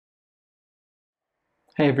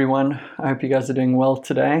Hey everyone, I hope you guys are doing well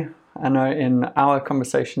today. I know in our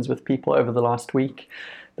conversations with people over the last week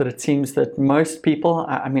that it seems that most people,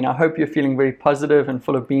 I hope you're feeling very positive and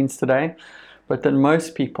full of beans today, but that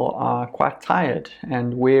most people are quite tired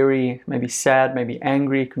and weary, maybe sad, maybe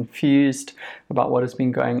angry, confused about what has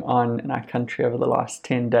been going on in our country over the last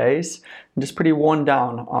 10 days, and just pretty worn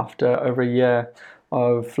down after over a year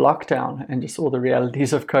of lockdown and just all the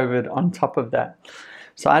realities of COVID on top of that.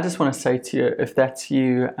 So I just want to say to you, if that's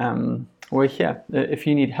you, we're here. If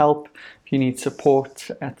you need help, if you need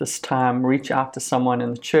support at this time, reach out to someone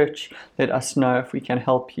in the church. Let us know if we can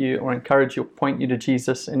help you or encourage you, point you to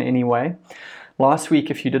Jesus in any way. Last week,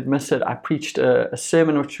 if you did miss it, I preached a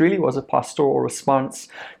sermon which really was a pastoral response,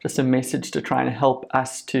 just a message to try and help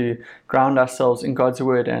us to ground ourselves in God's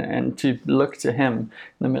Word and to look to Him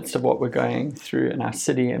in the midst of what we're going through in our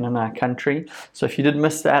city and in our country. So if you did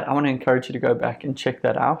miss that, I want to encourage you to go back and check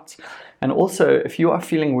that out. And also, if you are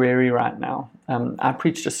feeling weary right now, I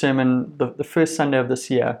preached a sermon the first Sunday of this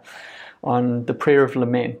year on the prayer of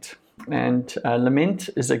lament. And lament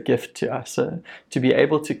is a gift to us, to be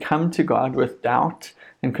able to come to God with doubt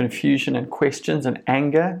and confusion and questions and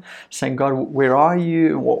anger, saying, God, where are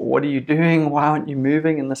you? What are you doing? Why aren't you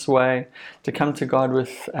moving in this way? To come to God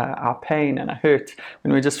with our pain and our hurt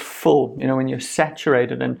when we're just full, when you're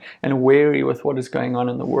saturated and weary with what is going on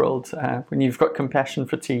in the world, when you've got compassion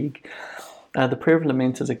fatigue. The prayer of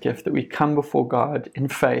lament is a gift that we come before God in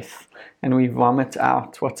faith and we vomit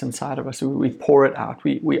out what's inside of us. We pour it out.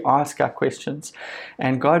 We ask our questions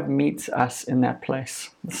and God meets us in that place.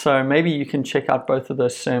 So maybe you can check out both of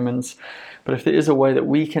those sermons, but if there is a way that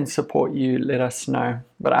we can support you, let us know.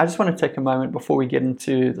 But I just want to take a moment before we get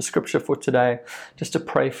into the scripture for today, just to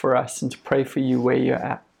pray for us and to pray for you where you're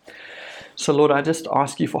at. So Lord, I just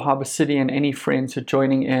ask you for Harbour City and any friends who are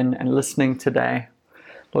joining in and listening today.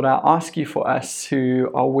 Lord, I ask you for us who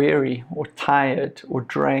are weary or tired or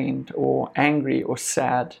drained or angry or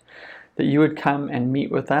sad, that you would come and meet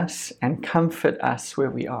with us and comfort us where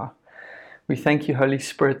we are. We thank you, Holy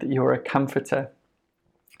Spirit, that you are a comforter.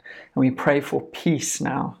 And we pray for peace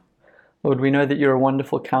now. Lord, we know that you're a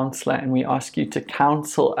wonderful counselor, and we ask you to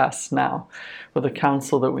counsel us now with the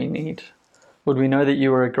counsel that we need. Lord, we know that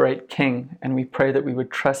you are a great King, and we pray that we would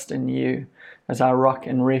trust in you as our rock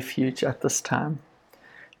and refuge at this time.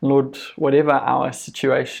 Lord, whatever our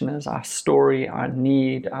situation is, our story, our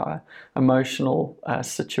need, our emotional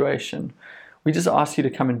situation, we just ask you to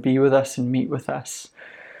come and be with us and meet with us.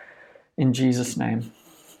 In Jesus' name,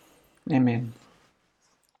 amen.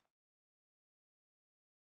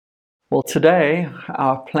 Well, today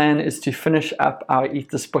our plan is to finish up our Eat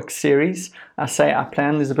This Book series. I say our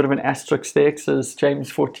plan, there's a bit of an asterisk there, because as James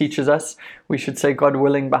 4 teaches us, we should say God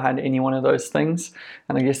willing behind any one of those things.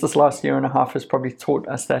 And I guess this last year and a half has probably taught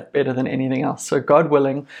us that better than anything else. So God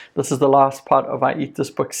willing, this is the last part of our Eat This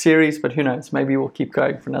Book series, but who knows, maybe we'll keep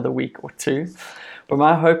going for another week or two. But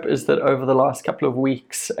my hope is that over the last couple of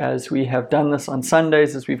weeks, as we have done this on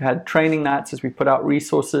Sundays, as we've had training nights, as we put out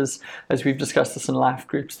resources, as we've discussed this in life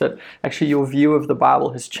groups, that actually your view of the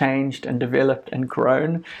Bible has changed and developed and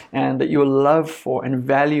grown, and that your love for and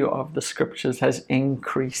value of the scriptures has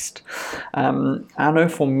increased. I know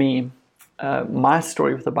for me, my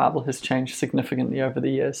story with the Bible has changed significantly over the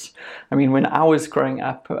years. I mean, when I was growing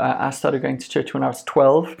up, I started going to church when I was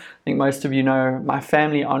 12. I think most of you know my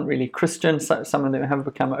family aren't really Christian. Some of them have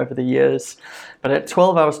become over the years. But at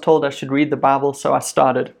 12, I was told I should read the Bible, so I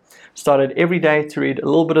started every day to read a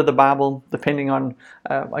little bit of the Bible, depending on,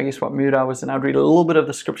 I guess, what mood I was in. I'd read a little bit of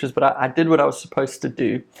the scriptures, but I did what I was supposed to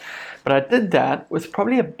do. But I did that with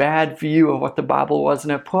probably a bad view of what the Bible was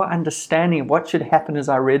and a poor understanding of what should happen as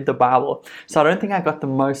I read the Bible. So I don't think I got the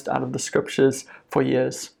most out of the scriptures for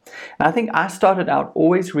years. And I think I started out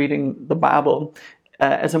always reading the Bible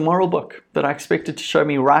as a moral book that I expected to show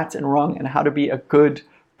me right and wrong and how to be a good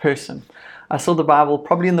person. I saw the Bible,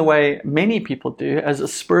 probably in the way many people do, as a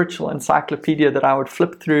spiritual encyclopedia that I would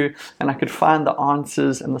flip through and I could find the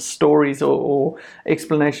answers and the stories or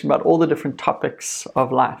explanation about all the different topics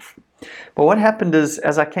of life. But what happened is,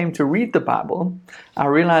 as I came to read the Bible, I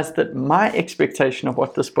realized that my expectation of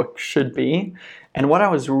what this book should be and what I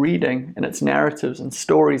was reading in its narratives and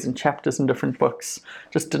stories and chapters in different books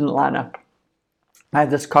just didn't line up. I had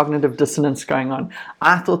this cognitive dissonance going on.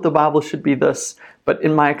 I thought the Bible should be this, but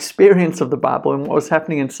in my experience of the Bible and what was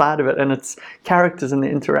happening inside of it and its characters and the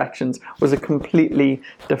interactions was a completely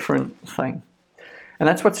different thing. And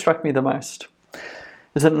that's what struck me the most,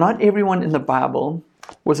 is that not everyone in the Bible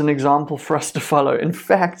was an example for us to follow. In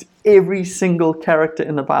fact, every single character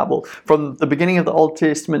in the Bible, from the beginning of the Old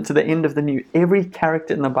Testament to the end of the New, every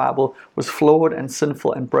character in the Bible was flawed and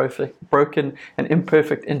sinful and broken and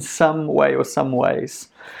imperfect in some way or some ways.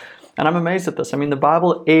 And I'm amazed at this. I mean, the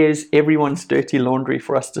Bible airs everyone's dirty laundry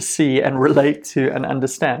for us to see and relate to and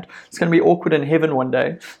understand. It's going to be awkward in heaven one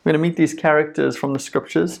day. We're going to meet these characters from the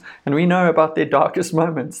scriptures, and we know about their darkest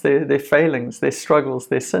moments, their failings, their struggles,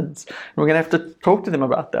 their sins. And we're going to have to talk to them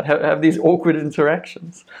about that, have these awkward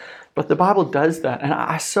interactions. But the Bible does that, and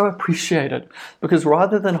I so appreciate it, because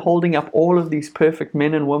rather than holding up all of these perfect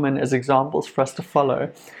men and women as examples for us to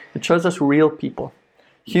follow, it shows us real people,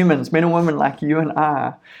 humans, men and women like you and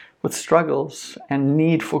I, with struggles and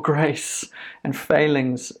need for grace and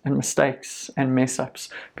failings and mistakes and mess-ups,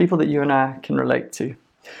 people that you and I can relate to.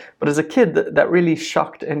 But as a kid, that really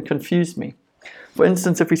shocked and confused me. For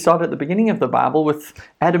instance, if we start at the beginning of the Bible with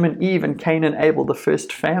Adam and Eve and Cain and Abel, the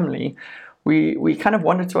first family, we kind of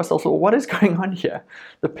wondered to ourselves, well, what is going on here?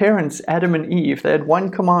 The parents, Adam and Eve, they had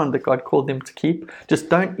one command that God called them to keep: just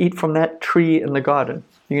don't eat from that tree in the garden.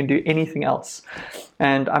 You can do anything else.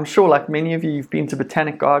 And I'm sure, like many of you, you've been to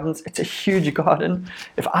Botanic Gardens. It's a huge garden.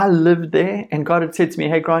 If I lived there and God had said to me,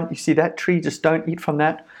 hey Grant, you see that tree, just don't eat from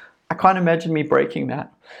that, I can't imagine me breaking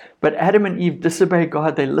that. But Adam and Eve disobey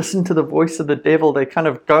God. They listen to the voice of the devil. They kind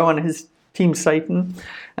of go on his team, Satan,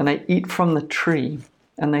 and they eat from the tree.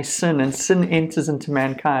 And they sin, and sin enters into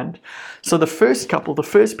mankind. So the first couple, the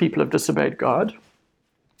first people have disobeyed God,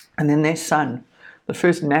 and then their son, the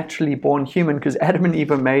first naturally born human, because Adam and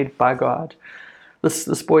Eve are made by God.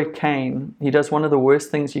 This boy Cain, he does one of the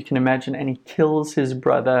worst things you can imagine, and he kills his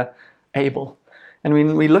brother Abel. And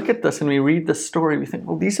when we look at this and we read this story, we think,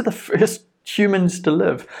 well, these are the first humans to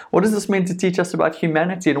live. What is this meant to teach us about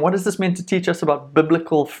humanity? And what is this meant to teach us about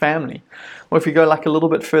biblical family? Or if we go like a little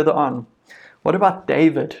bit further on, what about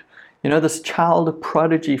David? You know, this child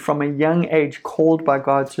prodigy from a young age called by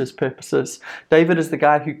God to his purposes. David is the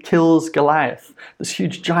guy who kills Goliath, this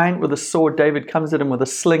huge giant with a sword. David comes at him with a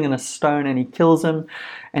sling and a stone, and he kills him,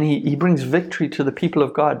 and he brings victory to the people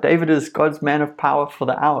of God. David is God's man of power for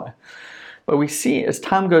the hour. But we see as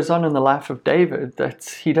time goes on in the life of David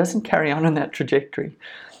that he doesn't carry on in that trajectory.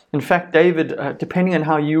 In fact, David, depending on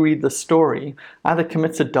how you read the story, either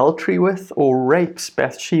commits adultery with or rapes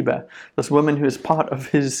Bathsheba, this woman who is part of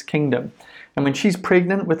his kingdom. And when she's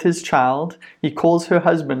pregnant with his child, he calls her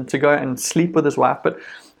husband to go and sleep with his wife. But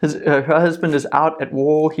her husband is out at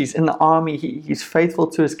war. He's in the army. He's faithful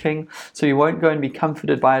to his king, so he won't go and be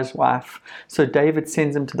comforted by his wife. So David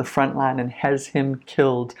sends him to the front line and has him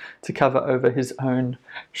killed to cover over his own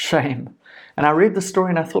shame. And I read the story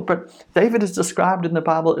and I thought, but David is described in the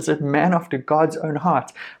Bible as a man after God's own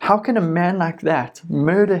heart. How can a man like that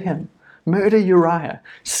murder him, murder Uriah,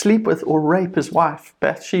 sleep with or rape his wife,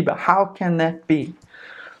 Bathsheba? How can that be?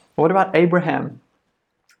 What about Abraham?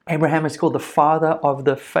 Abraham is called the father of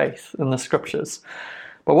the faith in the scriptures.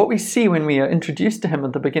 But what we see when we are introduced to him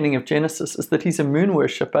at the beginning of Genesis is that he's a moon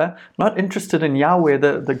worshipper, not interested in Yahweh,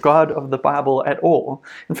 the God of the Bible at all.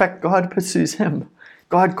 In fact, God pursues him.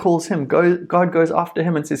 God calls him. God goes after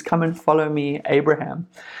him and says, come and follow me, Abraham.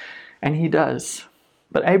 And he does.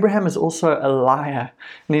 But Abraham is also a liar.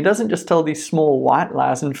 And he doesn't just tell these small white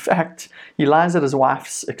lies. In fact, he lies at his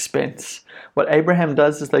wife's expense. What Abraham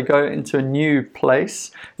does as they go into a new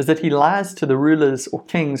place is that he lies to the rulers or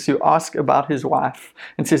kings who ask about his wife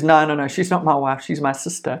and says, no, she's not my wife, she's my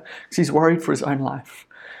sister. Because he's worried for his own life.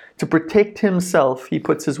 To protect himself, he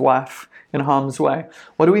puts his wife in harm's way.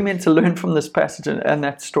 What are we meant to learn from this passage and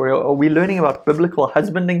that story? Are we learning about biblical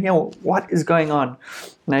husbanding here? What is going on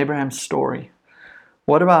in Abraham's story?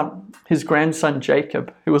 What about his grandson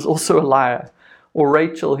Jacob, who was also a liar? Or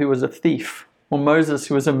Rachel, who was a thief? Or Moses,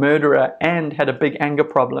 who was a murderer and had a big anger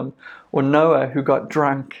problem? Or Noah, who got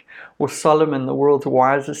drunk? Or Solomon, the world's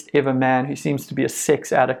wisest ever man, who seems to be a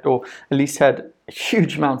sex addict, or at least had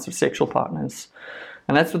huge amounts of sexual partners?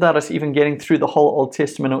 And that's without us even getting through the whole Old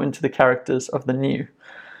Testament or into the characters of the New.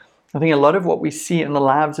 I think a lot of what we see in the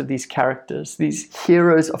lives of these characters, these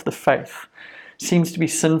heroes of the faith, seems to be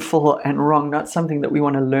sinful and wrong, not something that we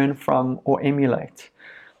want to learn from or emulate.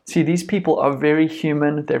 See, these people are very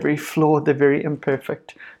human, they're very flawed, they're very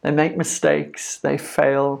imperfect. They make mistakes, they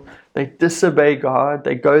fail, they disobey God,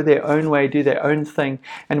 they go their own way, do their own thing,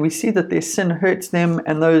 and we see that their sin hurts them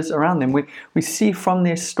and those around them. We see from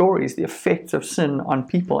their stories the effects of sin on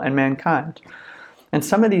people and mankind. And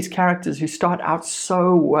some of these characters who start out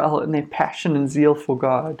so well in their passion and zeal for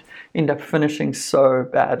God end up finishing so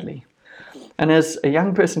badly. And as a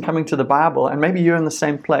young person coming to the Bible, and maybe you're in the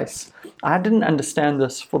same place, I didn't understand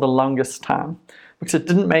this for the longest time because it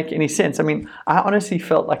didn't make any sense. I mean, I honestly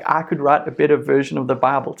felt like I could write a better version of the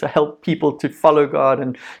Bible to help people to follow God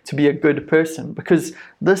and to be a good person, because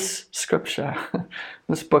this scripture,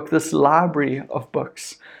 this book, this library of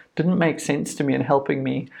books didn't make sense to me in helping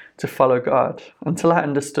me to follow God until I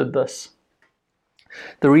understood this.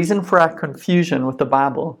 The reason for our confusion with the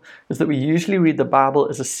Bible is that we usually read the Bible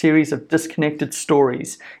as a series of disconnected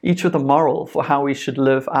stories, each with a moral for how we should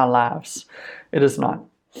live our lives. It is not.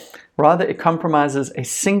 Rather, it compromises a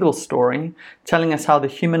single story telling us how the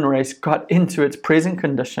human race got into its present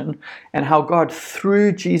condition and how God,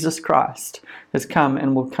 through Jesus Christ, has come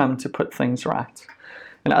and will come to put things right.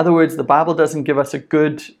 In other words, the Bible doesn't give us a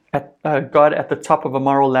God at the top of a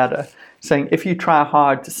moral ladder, saying if you try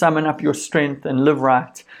hard to summon up your strength and live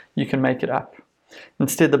right, you can make it up.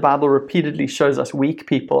 Instead, the Bible repeatedly shows us weak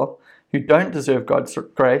people who don't deserve God's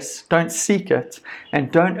grace, don't seek it,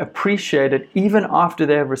 and don't appreciate it even after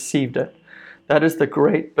they have received it. That is the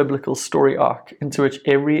great biblical story arc into which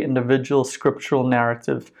every individual scriptural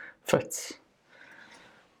narrative fits.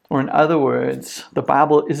 Or in other words, the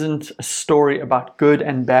Bible isn't a story about good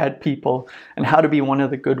and bad people and how to be one of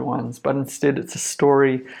the good ones, but instead it's a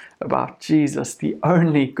story about Jesus, the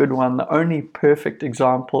only good one, the only perfect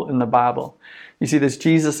example in the Bible. You see, there's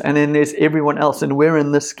Jesus and then there's everyone else, and we're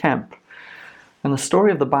in this camp. And the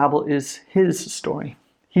story of the Bible is his story.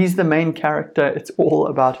 He's the main character. It's all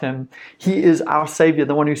about him. He is our Savior,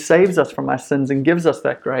 the one who saves us from our sins and gives us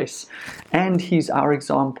that grace. And he's our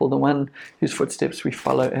example, the one whose footsteps we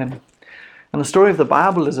follow in. And the story of the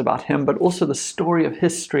Bible is about him, but also the story of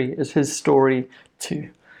history is his story too.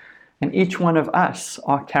 And each one of us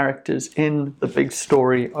are characters in the big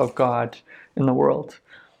story of God in the world.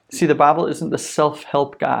 See, the Bible isn't the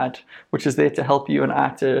self-help guide, which is there to help you and I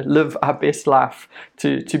to live our best life,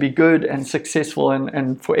 to be good and successful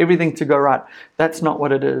and for everything to go right. That's not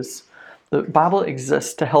what it is. The Bible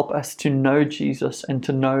exists to help us to know Jesus and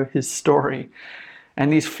to know his story.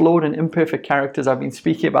 And these flawed and imperfect characters I've been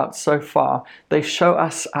speaking about so far, they show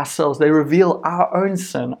us ourselves. They reveal our own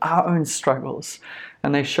sin, our own struggles,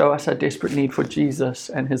 and they show us our desperate need for Jesus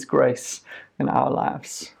and his grace in our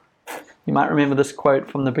lives. You might remember this quote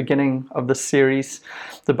from the beginning of this series.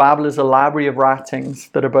 The Bible is a library of writings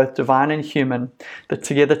that are both divine and human, that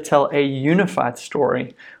together tell a unified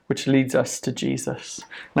story which leads us to Jesus.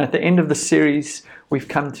 And at the end of the series, we've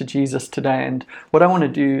come to Jesus today. And what I want to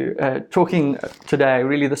do, talking today,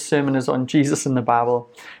 really the sermon is on Jesus in the Bible,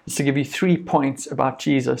 is to give you 3 points about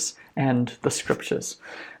Jesus and the scriptures.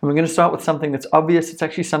 And we're going to start with something that's obvious. It's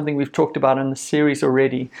actually something we've talked about in the series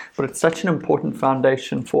already, but it's such an important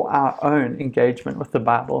foundation for our own engagement with the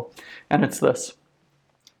Bible. And it's this.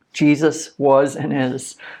 Jesus was and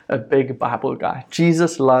is a big Bible guy.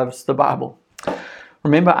 Jesus loves the Bible.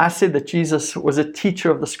 Remember, I said that Jesus was a teacher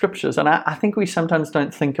of the scriptures, and I think we sometimes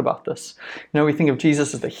don't think about this. You know, we think of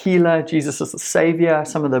Jesus as the healer, Jesus as the savior,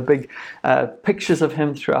 some of the big pictures of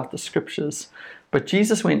him throughout the scriptures. But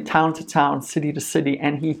Jesus went town to town, city to city,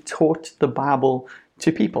 and he taught the Bible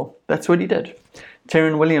to people. That's what he did.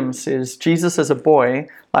 Terran Williams says, Jesus as a boy,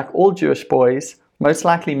 like all Jewish boys, most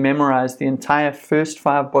likely memorized the entire first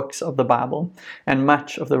 5 books of the Bible and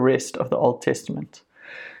much of the rest of the Old Testament.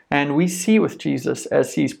 And we see with Jesus,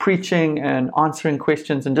 as he's preaching and answering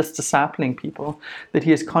questions and just discipling people, that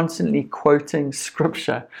he is constantly quoting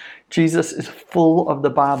scripture. Jesus is full of the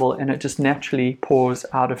Bible and it just naturally pours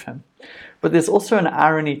out of him. But there's also an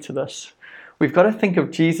irony to this. We've got to think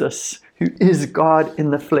of Jesus, who is God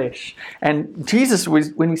in the flesh. And Jesus,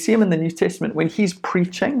 when we see him in the New Testament, when he's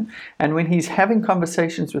preaching and when he's having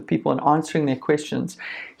conversations with people and answering their questions,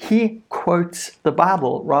 he quotes the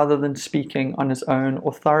Bible rather than speaking on his own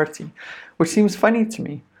authority, which seems funny to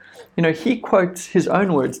me. You know, he quotes his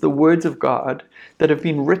own words, the words of God that have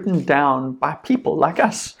been written down by people like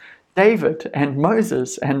us, David and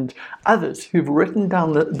Moses and others who've written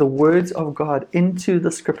down the words of God into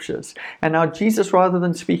the scriptures. And now Jesus, rather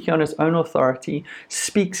than speaking on his own authority,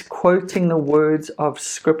 speaks quoting the words of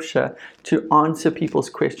scripture to answer people's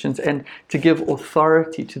questions and to give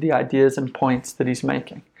authority to the ideas and points that he's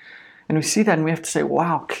making. And we see that and we have to say,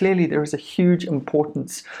 wow, clearly there is a huge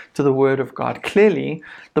importance to the word of God. Clearly,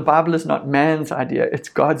 the Bible is not man's idea, it's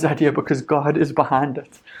God's idea because God is behind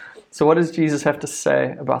it. So what does Jesus have to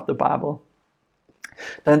say about the Bible?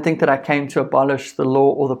 Don't think that I came to abolish the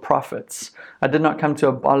law or the prophets. I did not come to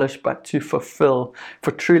abolish, but to fulfill.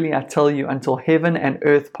 For truly I tell you, until heaven and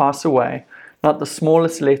earth pass away, not the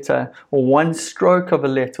smallest letter or one stroke of a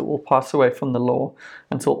letter will pass away from the law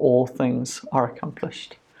until all things are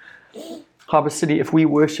accomplished. Harbour City, if we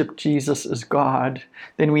worship Jesus as God,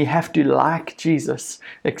 then we have to, like Jesus,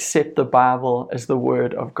 accept the Bible as the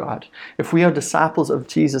Word of God. If we are disciples of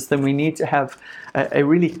Jesus, then we need to have a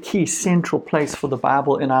really key central place for the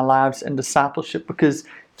Bible in our lives and discipleship, because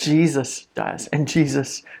Jesus does, and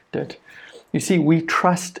Jesus did. You see, we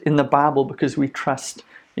trust in the Bible because we trust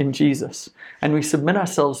in Jesus, and we submit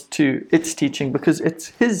ourselves to its teaching because it's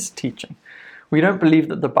His teaching. We don't believe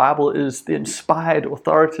that the Bible is the inspired,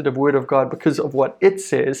 authoritative Word of God because of what it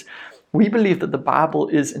says. We believe that the Bible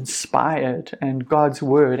is inspired and God's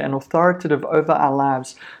Word and authoritative over our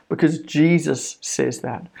lives because Jesus says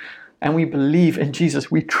that. And we believe in Jesus.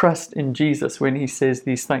 We trust in Jesus when He says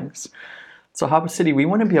these things. So Harbour City, we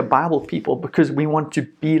want to be a Bible people because we want to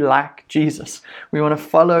be like Jesus. We want to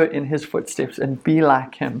follow in His footsteps and be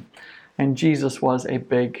like Him. And Jesus was a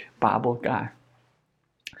big Bible guy.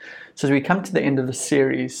 So as we come to the end of the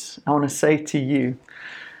series, I want to say to you,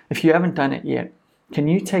 if you haven't done it yet, can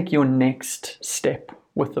you take your next step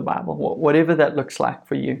with the Bible, whatever that looks like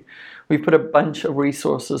for you? We've put a bunch of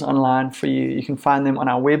resources online for you. You can find them on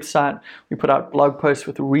our website. We put out blog posts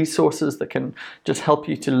with resources that can just help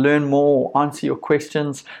you to learn more or answer your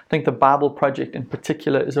questions. I think the Bible Project in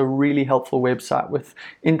particular is a really helpful website with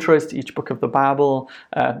intros to each book of the Bible,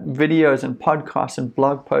 videos and podcasts and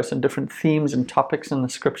blog posts and different themes and topics in the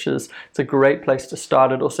scriptures. It's a great place to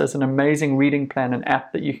start. It also has an amazing reading plan and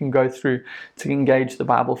app that you can go through to engage the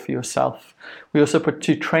Bible for yourself. We also put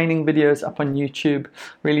 2 training videos up on YouTube,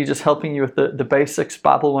 really just helping you with the basics,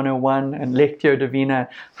 Bible 101 and Lectio Divina,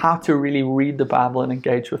 how to really read the Bible and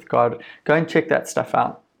engage with God. Go and check that stuff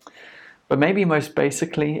out. But maybe most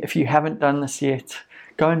basically, if you haven't done this yet,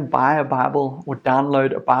 go and buy a Bible or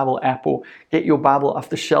download a Bible app or get your Bible off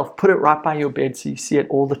the shelf, put it right by your bed so you see it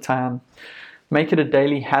all the time. Make it a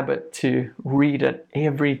daily habit to read it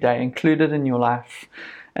every day, include it in your life,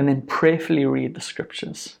 and then prayerfully read the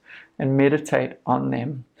scriptures and meditate on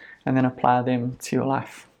them and then apply them to your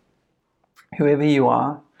life. Whoever you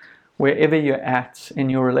are, wherever you're at in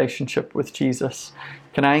your relationship with Jesus,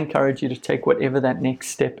 can I encourage you to take whatever that next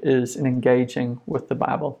step is in engaging with the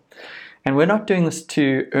Bible? And we're not doing this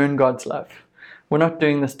to earn God's love. We're not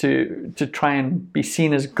doing this to try and be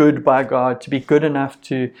seen as good by God, to be good enough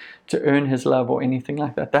to earn His love or anything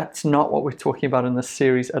like that. That's not what we're talking about in this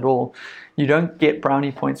series at all. You don't get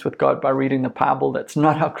brownie points with God by reading the Bible. That's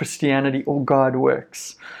not how Christianity or God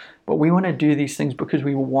works. But we want to do these things because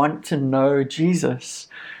we want to know Jesus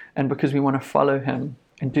and because we want to follow Him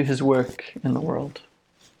and do His work in the world.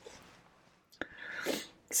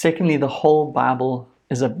 Secondly, the whole Bible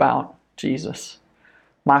is about Jesus.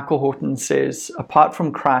 Michael Horton says, apart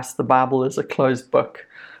from Christ, the Bible is a closed book.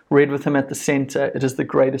 Read with Him at the center, it is the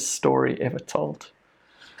greatest story ever told.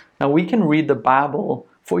 Now, we can read the Bible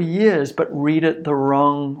for years, but read it the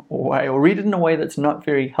wrong way, or read it in a way that's not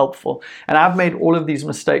very helpful. And I've made all of these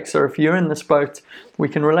mistakes, so if you're in this boat, we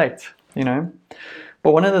can relate,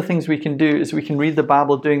 But one of the things we can do is we can read the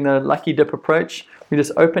Bible doing the lucky dip approach. We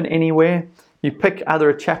just open anywhere, you pick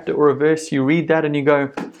either a chapter or a verse, you read that and you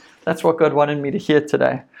go, that's what God wanted me to hear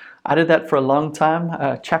today. I did that for a long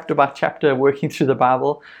time, chapter by chapter, working through the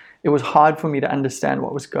Bible. It was hard for me to understand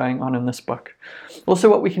what was going on in this book. Also,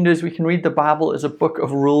 what we can do is we can read the Bible as a book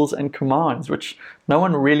of rules and commands, which no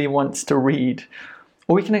one really wants to read.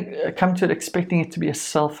 Or we can come to it expecting it to be a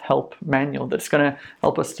self-help manual that's going to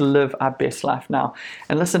help us to live our best life now.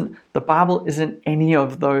 And listen, the Bible isn't any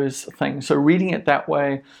of those things. So reading it that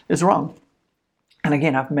way is wrong. And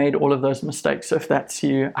again, I've made all of those mistakes. So if that's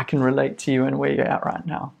you, I can relate to you and where you're at right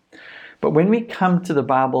now. But when we come to the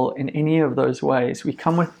Bible in any of those ways, we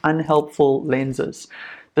come with unhelpful lenses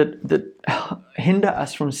that hinder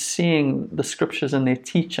us from seeing the scriptures and their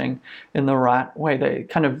teaching in the right way. They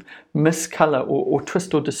kind of miscolor or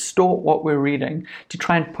twist or distort what we're reading to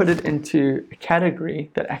try and put it into a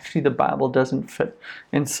category that actually the Bible doesn't fit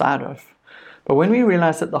inside of. But when we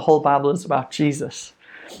realize that the whole Bible is about Jesus,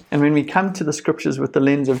 and when we come to the scriptures with the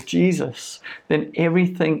lens of Jesus, then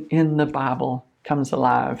everything in the Bible comes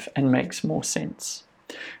alive and makes more sense.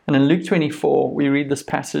 And in Luke 24, we read this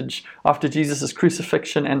passage after Jesus'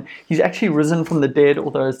 crucifixion, and He's actually risen from the dead,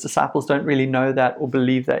 although His disciples don't really know that or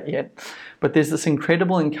believe that yet. But there's this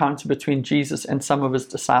incredible encounter between Jesus and some of His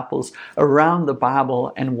disciples around the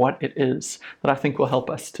Bible and what it is that I think will help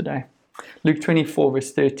us today. Luke 24,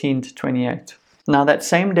 verse 13 to 28. Now that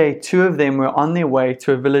same day, 2 of them were on their way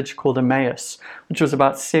to a village called Emmaus, which was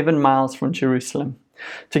about 7 miles from Jerusalem.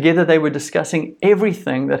 Together they were discussing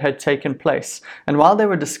everything that had taken place. And while they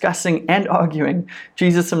were discussing and arguing,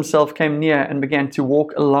 Jesus himself came near and began to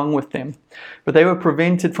walk along with them. But they were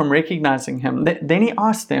prevented from recognizing him. Then he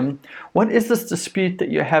asked them, "What is this dispute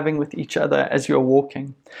that you're having with each other as you're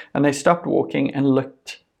walking?" And they stopped walking and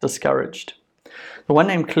looked discouraged. The one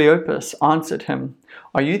named Cleopas answered him,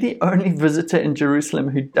 "Are you the only visitor in Jerusalem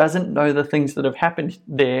who doesn't know the things that have happened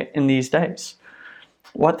there in these days?"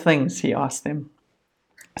 "What things?" he asked them.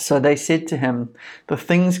 So they said to him, "The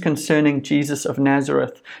things concerning Jesus of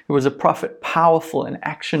Nazareth, who was a prophet, powerful in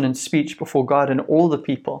action and speech before God and all the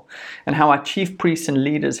people, and how our chief priests and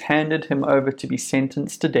leaders handed him over to be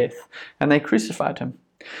sentenced to death, and they crucified him.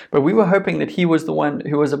 But we were hoping that he was the one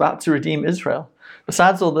who was about to redeem Israel.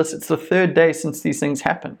 Besides all this, it's the third day since these things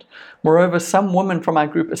happened. Moreover, some women from our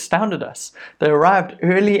group astounded us. They arrived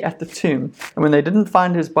early at the tomb, and when they didn't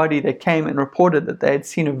find his body, they came and reported that they had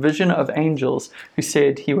seen a vision of angels who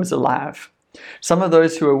said he was alive. Some of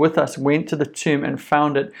those who were with us went to the tomb and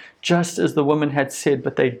found it just as the woman had said,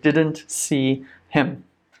 but they didn't see him."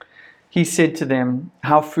 He said to them,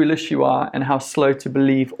 "How foolish you are, and how slow to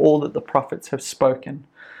believe all that the prophets have spoken.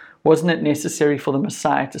 Wasn't it necessary for the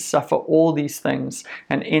Messiah to suffer all these things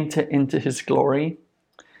and enter into his glory?"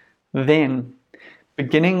 Then,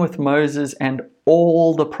 beginning with Moses and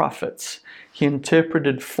all the prophets, he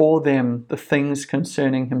interpreted for them the things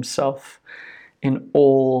concerning himself in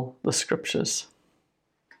all the scriptures.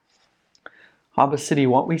 Harbour City,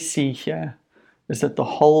 what we see here is that the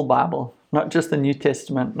whole Bible, not just the New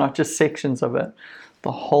Testament, not just sections of it,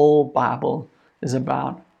 the whole Bible is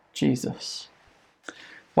about Jesus.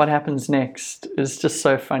 What happens next is just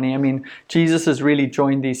so funny. I mean, Jesus has really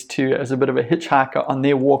joined these two as a bit of a hitchhiker on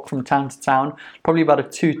their walk from town to town, probably about a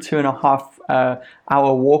 2.5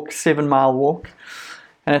 hour walk, 7-mile walk.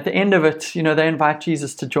 And at the end of it, they invite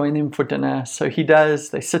Jesus to join them for dinner. So he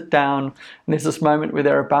does, they sit down, and there's this moment where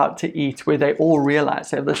they're about to eat, where they all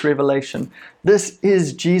realize, they have this revelation. This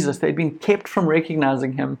is Jesus. They've been kept from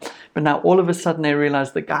recognizing him. But now all of a sudden they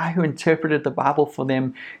realize the guy who interpreted the Bible for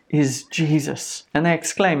them is Jesus. And they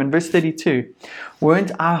exclaim in verse 32,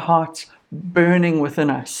 "Weren't our hearts burning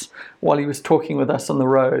within us while he was talking with us on the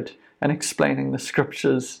road and explaining the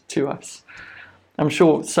scriptures to us?" I'm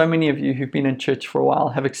sure so many of you who've been in church for a while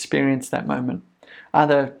have experienced that moment.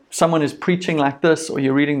 Either someone is preaching like this, or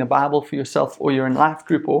you're reading the Bible for yourself, or you're in life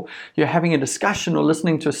group, or you're having a discussion or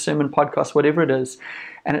listening to a sermon podcast, whatever it is,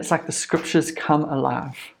 and it's like the scriptures come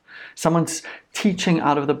alive. Someone's teaching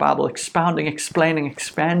out of the Bible, expounding, explaining,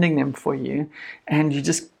 expanding them for you, and you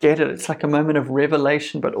just get it. It's like a moment of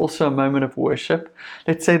revelation, but also a moment of worship.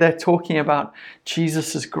 Let's say they're talking about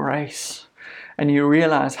Jesus' grace, and you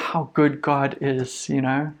realize how good God is,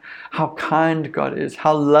 how kind God is,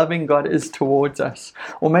 how loving God is towards us.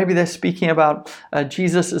 Or maybe they're speaking about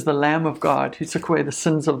Jesus is the Lamb of God who took away the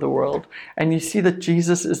sins of the world. And you see that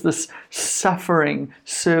Jesus is this suffering,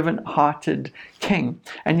 servant-hearted king.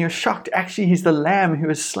 And you're shocked, actually, he's the Lamb who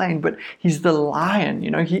is slain, but he's the Lion.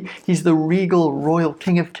 He's the regal, royal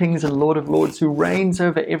King of Kings and Lord of Lords who reigns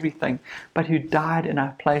over everything, but who died in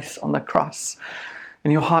our place on the cross.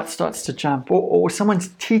 And your heart starts to jump. Or someone's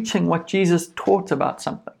teaching what Jesus taught about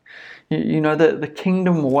something. The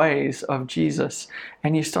kingdom ways of Jesus.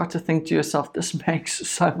 And you start to think to yourself, this makes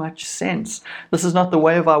so much sense. This is not the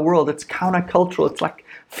way of our world. It's countercultural. It's like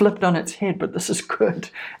flipped on its head. But this is good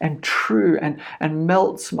and true and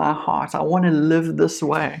melts my heart. I want to live this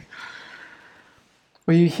way.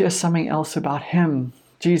 Or you hear something else about him.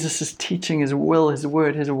 Jesus is teaching his will, his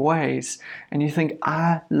word, his ways. And you think,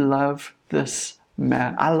 I love this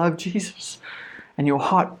man. I love Jesus. And your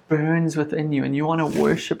heart burns within you and you want to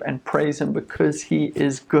worship and praise him because he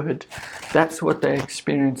is good. That's what they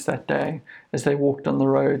experienced that day as they walked on the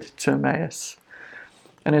road to Emmaus.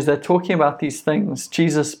 And as they're talking about these things,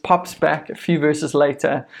 Jesus pops back a few verses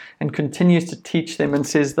later and continues to teach them and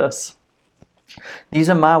says this: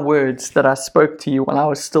 "These are my words that I spoke to you while I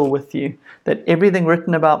was still with you, that everything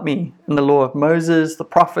written about me in the law of Moses, the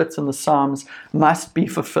prophets, and the Psalms must be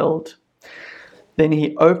fulfilled." Then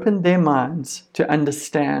he opened their minds to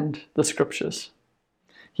understand the scriptures.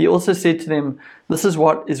 He also said to them, "This is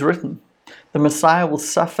what is written. The Messiah will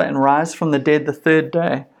suffer and rise from the dead the third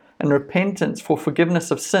day, and repentance for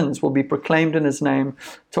forgiveness of sins will be proclaimed in his name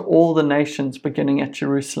to all the nations beginning at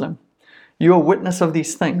Jerusalem. You are witness of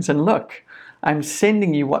these things, and look, I am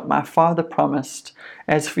sending you what my Father promised.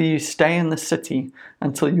 As for you, stay in the city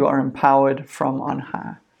until you are empowered from on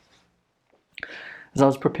high." As I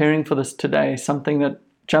was preparing for this today, something that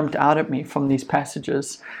jumped out at me from these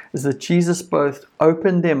passages is that Jesus both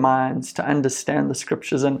opened their minds to understand the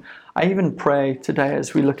scriptures, and I even pray today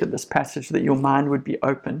as we look at this passage that your mind would be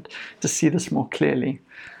opened to see this more clearly.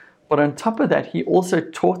 But on top of that, he also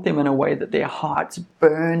taught them in a way that their hearts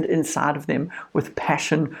burned inside of them with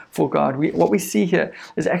passion for God. What we see here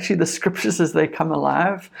is actually the scriptures as they come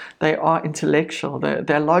alive. They are intellectual,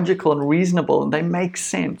 they're logical and reasonable, and they make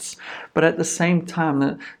sense. But at the same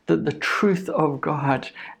time, the truth of God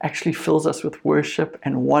actually fills us with worship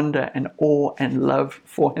and wonder and awe and love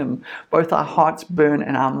for Him. Both our hearts burn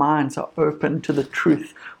and our minds are open to the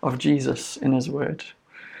truth of Jesus in His Word.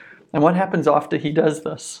 And what happens after He does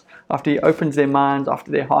this? After He opens their minds,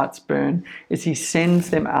 after their hearts burn, is He sends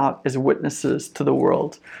them out as witnesses to the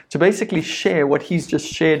world to basically share what He's just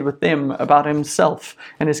shared with them about Himself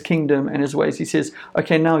and His kingdom and His ways. He says,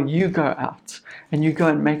 okay, now you go out and you go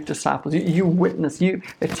and make disciples. You witness, you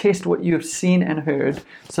attest what you have seen and heard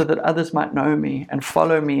so that others might know me and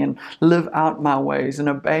follow me and live out my ways and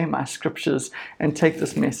obey my scriptures and take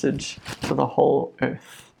this message to the whole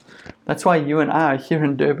earth. That's why you and I are here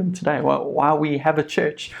in Durban today, why we have a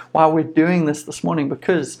church, why we're doing this morning,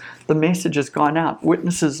 because the message has gone out.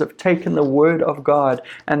 Witnesses have taken the word of God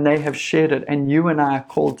and they have shared it, and you and I are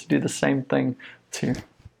called to do the same thing too.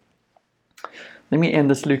 Let me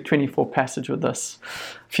end this Luke 24 passage with this.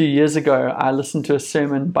 A few years ago, I listened to a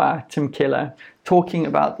sermon by Tim Keller talking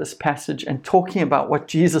about this passage and talking about what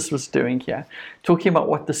Jesus was doing here, talking about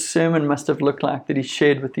what the sermon must have looked like that He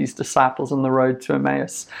shared with these disciples on the road to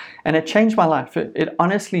Emmaus. And it changed my life. It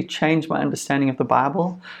honestly changed my understanding of the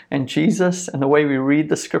Bible and Jesus and the way we read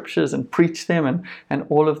the scriptures and preach them and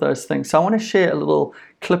all of those things. So I want to share a little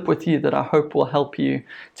clip with you that I hope will help you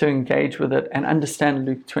to engage with it and understand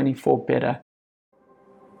Luke 24 better.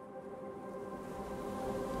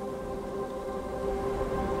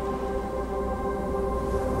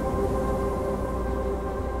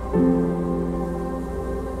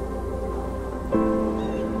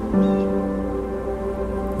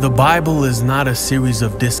 The Bible is not a series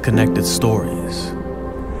of disconnected stories.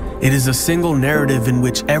 It is a single narrative in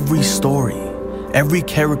which every story, every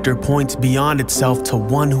character points beyond itself to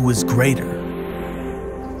one who is greater.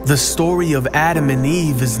 The story of Adam and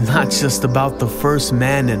Eve is not just about the first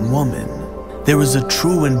man and woman. There is a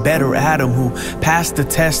true and better Adam who passed the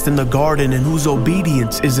test in the garden and whose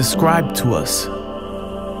obedience is ascribed to us.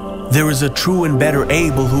 There is a true and better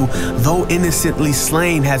Abel who, though innocently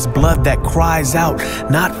slain, has blood that cries out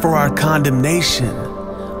not for our condemnation,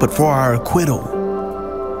 but for our acquittal.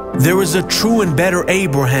 There is a true and better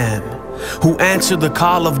Abraham who answered the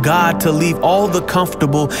call of God to leave all the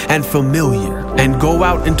comfortable and familiar and go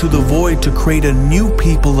out into the void to create a new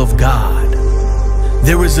people of God.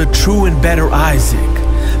 There is a true and better Isaac,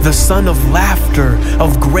 the son of laughter,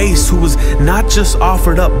 of grace, who was not just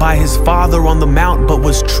offered up by his father on the mount, but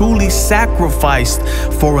was truly sacrificed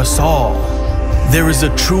for us all. There is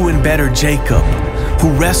a true and better Jacob, who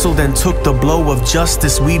wrestled and took the blow of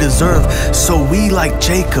justice we deserve, so we, like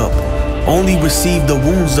Jacob, only receive the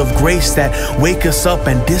wounds of grace that wake us up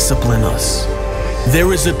and discipline us.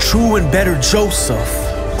 There is a true and better Joseph,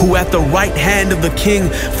 who at the right hand of the king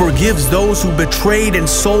forgives those who betrayed and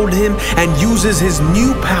sold him and uses his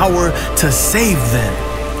new power to save them.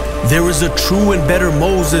 There is a true and better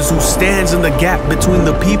Moses who stands in the gap between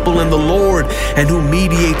the people and the Lord and who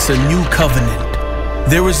mediates a new covenant.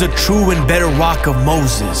 There is a true and better rock of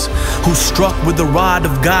Moses who, struck with the rod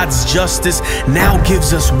of God's justice, now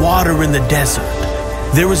gives us water in the desert.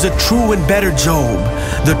 There is a true and better Job,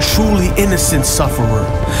 the truly innocent sufferer,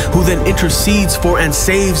 who then intercedes for and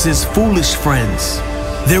saves his foolish friends.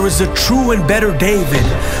 There is a true and better David,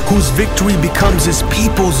 whose victory becomes his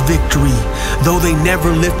people's victory, though they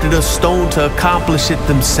never lifted a stone to accomplish it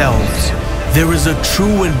themselves. There is a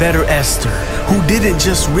true and better Esther, who didn't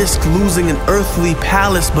just risk losing an earthly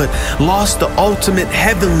palace, but lost the ultimate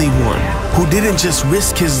heavenly one, who didn't just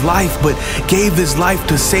risk his life, but gave his life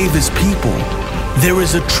to save his people. There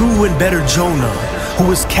is a true and better Jonah, who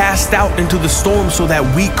was cast out into the storm so that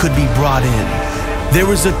we could be brought in.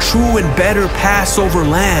 There is a true and better Passover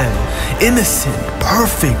lamb, innocent,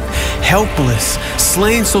 perfect, helpless,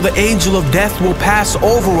 slain so the angel of death will pass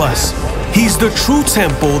over us. He's the true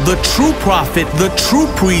temple, the true prophet, the true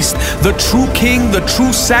priest, the true king, the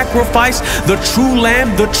true sacrifice, the true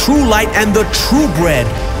lamb, the true light, and the true bread.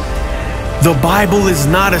 The Bible is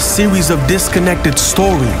not a series of disconnected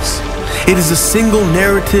stories. It is a single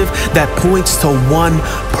narrative that points to one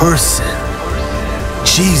person,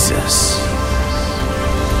 Jesus.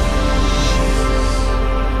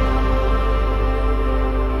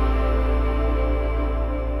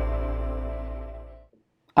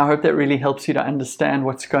 I hope that really helps you to understand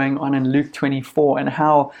what's going on in Luke 24 and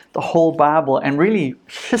how the whole Bible and really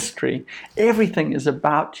history, everything is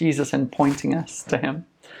about Jesus and pointing us to him.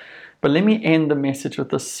 But let me end the message with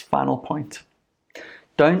this final point.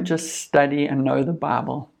 Don't just study and know the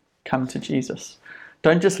Bible. Come to Jesus.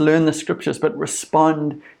 Don't just learn the scriptures, but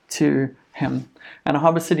respond to him. And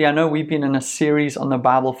Harbour City, I know we've been in a series on the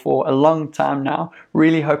Bible for a long time now,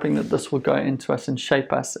 really hoping that this will go into us and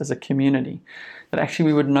shape us as a community. That actually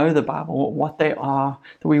we would know the Bible, what they are,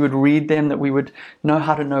 that we would read them, that we would know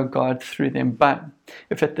how to know God through them. But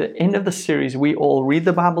if at the end of the series we all read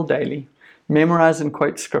the Bible daily, memorize and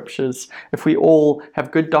quote scriptures, if we all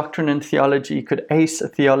have good doctrine and theology, could ace a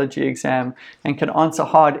theology exam, and can answer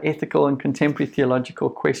hard ethical and contemporary theological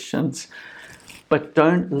questions, but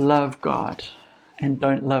don't love God and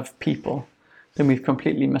don't love people, then we've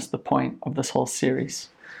completely missed the point of this whole series.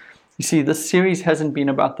 You see, this series hasn't been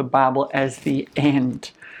about the Bible as the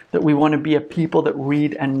end, that we want to be a people that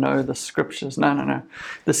read and know the scriptures. No.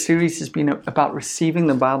 The series has been about receiving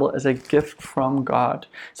the Bible as a gift from God,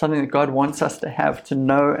 something that God wants us to have, to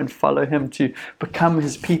know and follow him, to become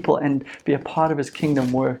his people and be a part of his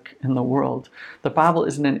kingdom work in the world. The Bible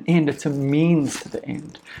isn't an end, it's a means to the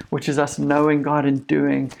end, which is us knowing God and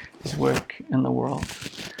doing his work in the world.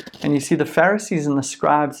 And you see, the Pharisees and the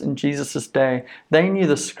scribes in Jesus' day, they knew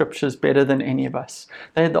the scriptures better than any of us.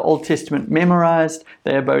 They had the Old Testament memorized.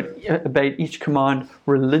 They obeyed each command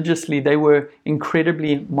religiously. They were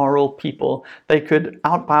incredibly moral people. They could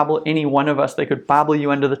out-Bible any one of us. They could Bible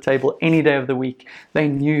you under the table any day of the week. They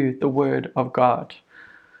knew the word of God.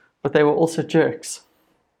 But they were also jerks.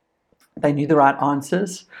 They knew the right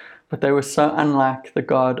answers, but they were so unlike the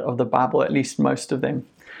God of the Bible, at least most of them.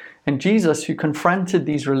 And Jesus, who confronted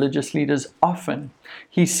these religious leaders often,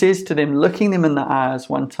 he says to them, looking them in the eyes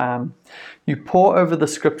one time, you pore over the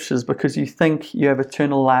scriptures because you think you have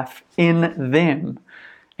eternal life in them,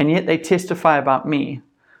 and yet they testify about me,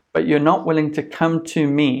 but you're not willing to come to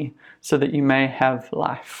me so that you may have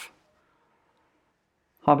life.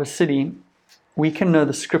 Harbour City, we can know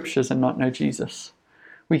the scriptures and not know Jesus.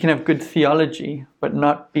 We can have good theology, but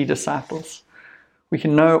not be disciples. We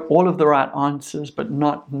can know all of the right answers, but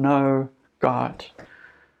not know God.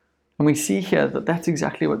 And we see here that that's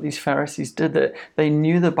exactly what these Pharisees did. That they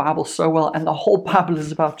knew the Bible so well, and the whole Bible is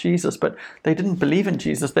about Jesus, but they didn't believe in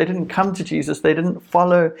Jesus. They didn't come to Jesus. They didn't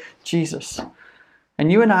follow Jesus. And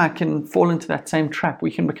you and I can fall into that same trap.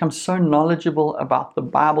 We can become so knowledgeable about the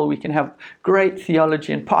Bible. We can have great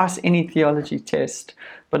theology and pass any theology test,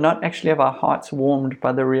 but not actually have our hearts warmed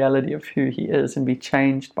by the reality of who he is and be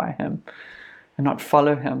changed by him. And not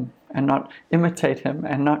follow him, and not imitate him,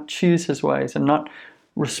 and not choose his ways, and not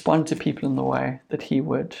respond to people in the way that he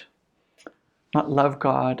would. Not love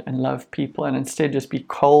God and love people, and instead just be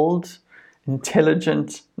cold,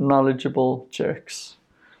 intelligent, knowledgeable jerks.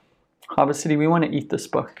 Harbour City, we want to eat this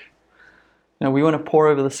book. We want to pore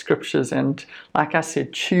over the scriptures and, like I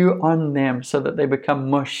said, chew on them so that they become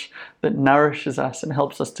mush that nourishes us and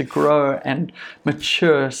helps us to grow and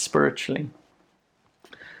mature spiritually.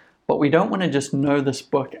 But we don't want to just know this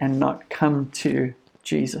book and not come to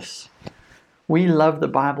Jesus. We love the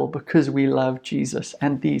Bible because we love Jesus,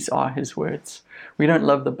 and these are his words. We don't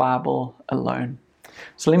love the Bible alone.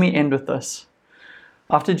 So let me end with this.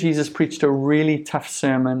 After Jesus preached a really tough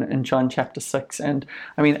sermon in John chapter 6, and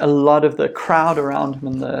a lot of the crowd around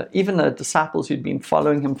him and even the disciples who'd been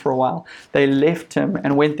following him for a while, they left him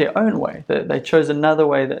and went their own way. They chose another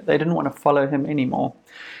way, that they didn't want to follow him anymore.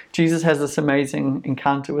 Jesus has this amazing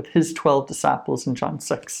encounter with his 12 disciples in John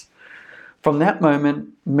 6. From that moment,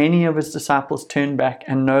 many of his disciples turned back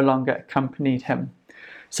and no longer accompanied him.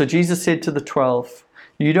 So Jesus said to the 12,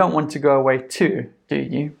 you don't want to go away too, do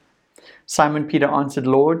you? Simon Peter answered,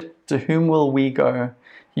 Lord, to whom will we go?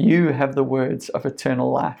 You have the words of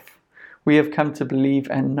eternal life. We have come to believe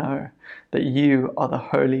and know that you are the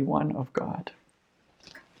Holy One of God.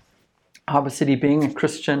 Harbour City, being a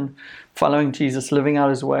Christian, following Jesus, living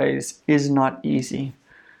out his ways is not easy.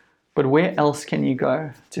 But where else can you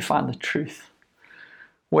go to find the truth?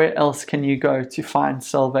 Where else can you go to find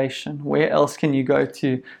salvation? Where else can you go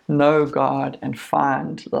to know God and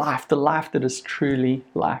find life, the life that is truly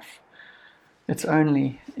life? It's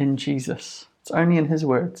only in Jesus. It's only in his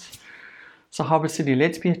words. So Harbour City,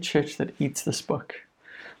 let's be a church that eats this book.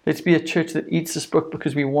 Let's be a church that eats this book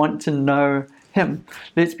because we want to know him.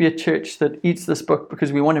 Let's be a church that eats this book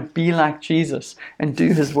because we want to be like Jesus and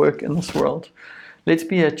do his work in this world. Let's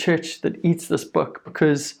be a church that eats this book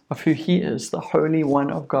because of who he is, the Holy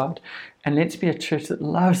One of God. And let's be a church that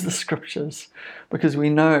loves the scriptures because we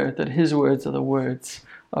know that his words are the words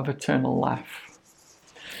of eternal life.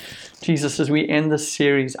 Jesus, as we end this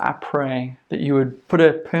series, I pray that you would put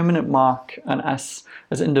a permanent mark on us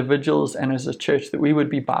as individuals and as a church, that we would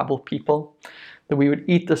be Bible people, that we would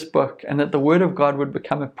eat this book, and that the Word of God would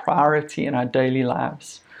become a priority in our daily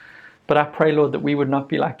lives. But I pray, Lord, that we would not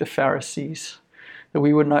be like the Pharisees, that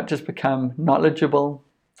we would not just become knowledgeable,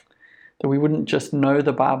 that we wouldn't just know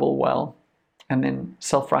the Bible well and then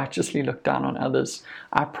self-righteously look down on others.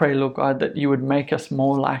 I pray, Lord God, that you would make us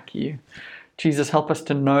more like you. Jesus, help us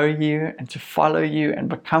to know you and to follow you and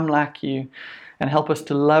become like you, and help us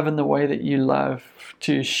to love in the way that you love,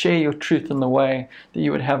 to share your truth in the way that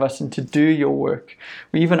you would have us, and to do your work.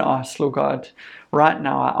 We even ask, Lord God, right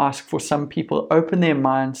now I ask for some people, open their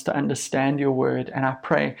minds to understand your word, and I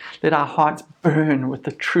pray, let our hearts burn with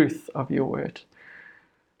the truth of your word.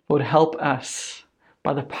 Lord, help us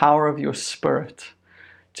by the power of your Spirit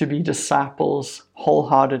to be disciples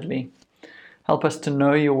wholeheartedly. Help us to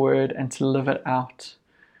know your word and to live it out.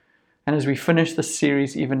 And as we finish this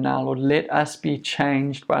series even now, Lord, let us be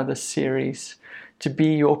changed by this series to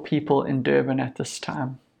be your people in Durban at this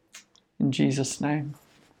time. In Jesus' name,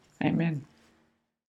 amen.